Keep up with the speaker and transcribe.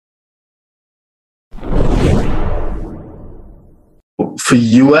for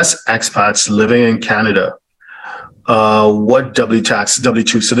U.S. expats living in Canada, what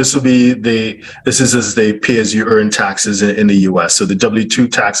W2? So this is as they pay as you earn taxes in the U.S. So the W2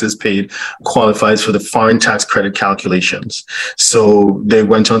 taxes paid qualifies for the foreign tax credit calculations. So they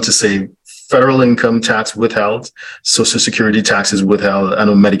went on to say federal income tax withheld, Social Security taxes withheld, and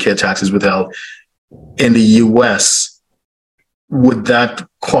Medicare taxes withheld in the U.S. Would that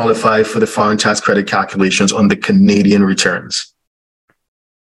qualify for the foreign tax credit calculations on the Canadian returns?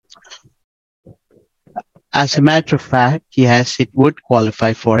 As a matter of fact, yes, it would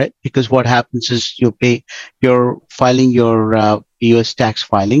qualify for it, because what happens is you're filing your US tax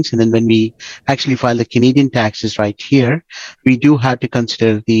filings, and then when we actually file the Canadian taxes right here, we do have to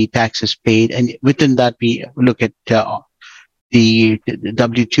consider the taxes paid, and within that we look at the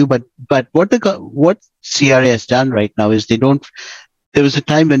W-2. But what CRA has done right now is there was a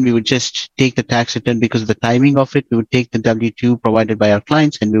time when we would just take the tax return because of the timing of it. We would take the W-2 provided by our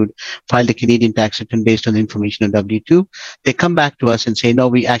clients and we would file the Canadian tax return based on the information on W-2. They come back to us and say, no,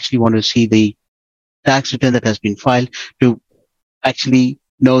 we actually want to see the tax return that has been filed to actually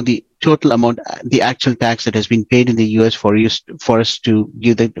know the total amount, the actual tax that has been paid in the US for us to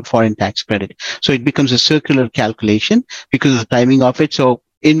give the foreign tax credit. So it becomes a circular calculation because of the timing of it. So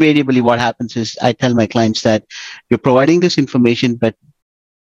invariably what happens is I tell my clients that you're providing this information, but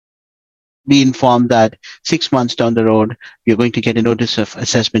be informed that 6 months down the road, you're going to get a notice of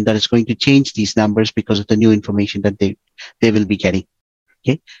assessment that is going to change these numbers because of the new information that they will be getting.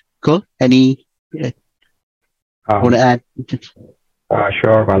 Okay, cool. Any want to add?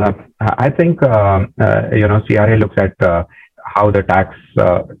 Sure, Valla. I think, CRA looks at how the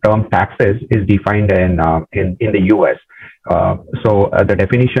term taxes is defined in the US. So the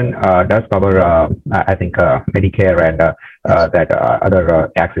definition does cover, I think, Medicare and that other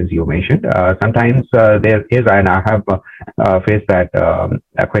taxes you mentioned. Sometimes there is, and I have faced that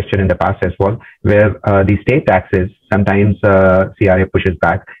a question in the past as well, where the state taxes, sometimes CRA pushes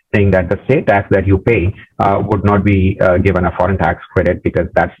back, saying that the state tax that you pay would not be given a foreign tax credit because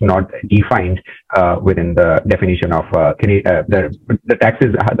that's not defined within the definition of the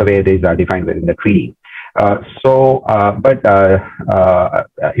taxes, the way these are defined within the treaty.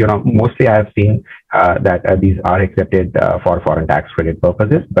 Mostly I have seen that these are accepted for foreign tax credit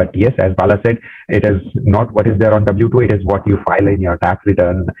purposes. But yes, as Bala said, it is not what is there on W-2, it is what you file in your tax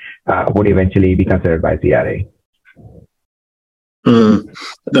return would eventually be considered by CRA.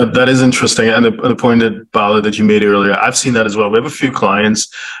 That is interesting. And the point that Bala that you made earlier, I've seen that as well. We have a few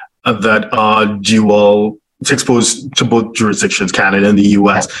clients that are dual, exposed to both jurisdictions, Canada and the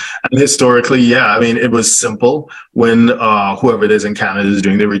US. And historically, it was simple when whoever it is in Canada is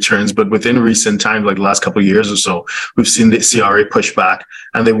doing the returns. But within recent times, like the last couple of years or so, we've seen the CRA push back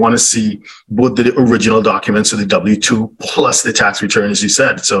and they want to see both the original documents, so the W-2 plus the tax return, as you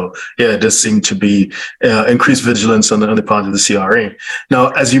said. So it does seem to be increased vigilance on the part of the CRA. Now,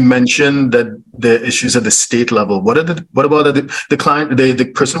 as you mentioned that the issues at the state level, what about the client,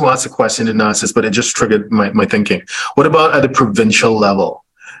 the person who asked the question didn't ask this, but it just triggered my thinking. What about at the provincial level?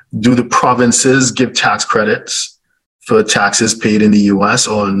 Do the provinces give tax credits for taxes paid in the US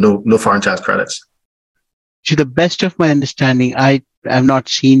or no foreign tax credits? To the best of my understanding, I have not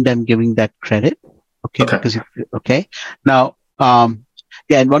seen them giving that credit. Okay. Now,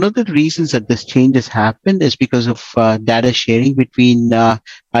 and one of the reasons that this change has happened is because of data sharing between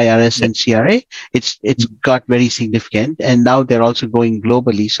IRS and CRA. It's got very significant, and now they're also going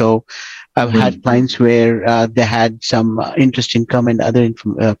globally. So I've had clients where they had some interest income and other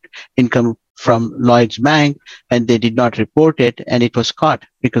income from Lloyd's Bank, and they did not report it, and it was caught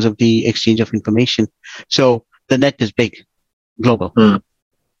because of the exchange of information. So the net is big, global.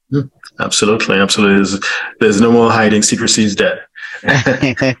 Absolutely. There's no more hiding. Secrecy is dead.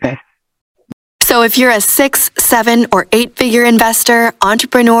 So if you're a 6, 7, or 8-figure investor,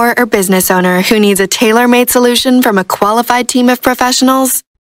 entrepreneur, or business owner who needs a tailor-made solution from a qualified team of professionals,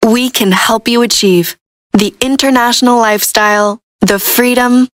 we can help you achieve the international lifestyle, the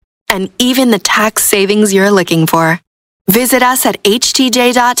freedom, and even the tax savings you're looking for. Visit us at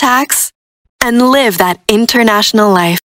htj.tax and live that international life.